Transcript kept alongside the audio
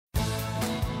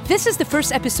This is the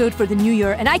first episode for the new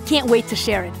year, and I can't wait to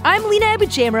share it. I'm Lina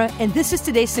AbuJamra, and this is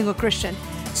Today's Single Christian.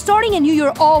 Starting a new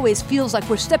year always feels like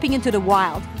we're stepping into the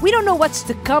wild. We don't know what's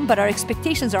to come, but our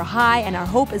expectations are high and our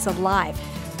hope is alive.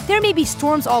 There may be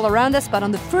storms all around us, but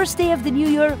on the first day of the new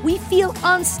year, we feel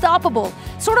unstoppable.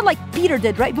 Sort of like Peter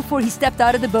did right before he stepped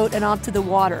out of the boat and onto the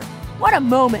water. What a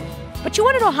moment. But you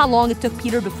want to know how long it took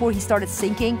Peter before he started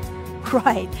sinking?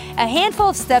 Right, a handful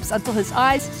of steps until his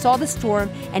eyes saw the storm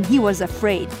and he was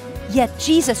afraid. Yet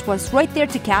Jesus was right there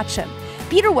to catch him.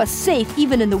 Peter was safe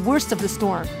even in the worst of the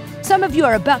storm. Some of you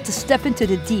are about to step into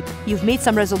the deep. You've made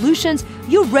some resolutions.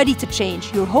 You're ready to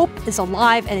change. Your hope is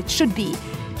alive, and it should be.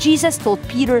 Jesus told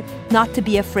Peter not to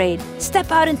be afraid.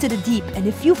 Step out into the deep, and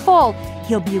if you fall,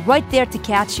 he'll be right there to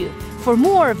catch you. For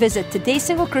more, visit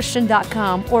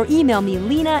todaysinglechristian.com or email me,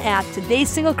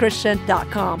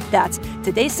 Lina@todaysinglechristian.com. That's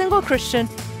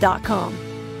todaysinglechristian.com.